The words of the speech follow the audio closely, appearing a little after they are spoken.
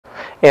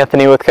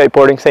Anthony with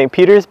Kiteboarding St.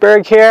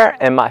 Petersburg here,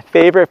 and my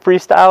favorite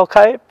freestyle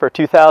kite for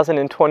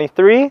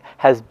 2023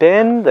 has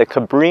been the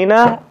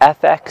Cabrina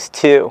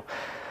FX2.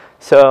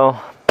 So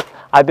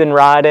I've been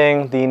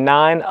riding the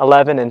 9,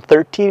 11, and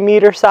 13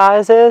 meter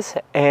sizes,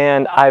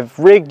 and I've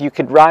rigged, you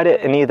could ride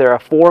it in either a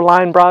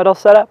 4-line bridle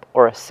setup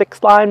or a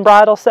 6-line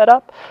bridle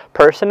setup.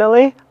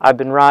 Personally, I've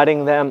been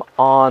riding them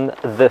on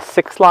the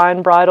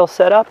 6-line bridle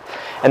setup,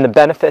 and the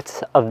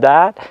benefits of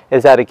that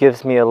is that it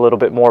gives me a little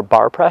bit more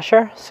bar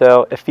pressure,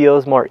 so it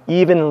feels more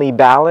evenly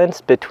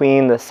balanced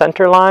between the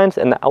center lines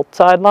and the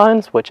outside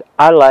lines, which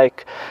I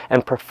like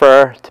and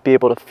prefer to be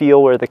able to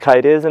feel where the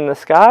kite is in the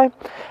sky.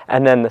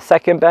 And then the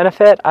second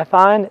benefit I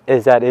find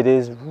is that it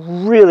is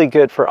really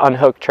good for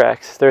unhooked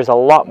tricks. There's a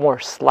lot more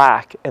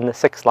slack in the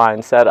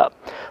 6-line setup.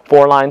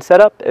 4-line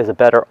setup is a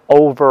better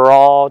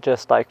overall,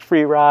 just like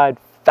free ride,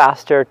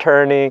 faster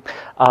turning,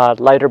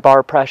 lighter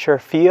bar pressure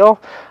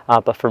feel.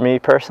 But for me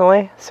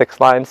personally,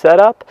 6-line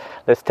setup.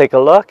 Let's take a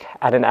look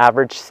at an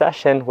average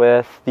session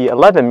with the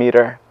 11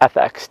 meter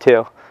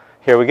FX2.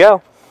 Here we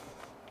go.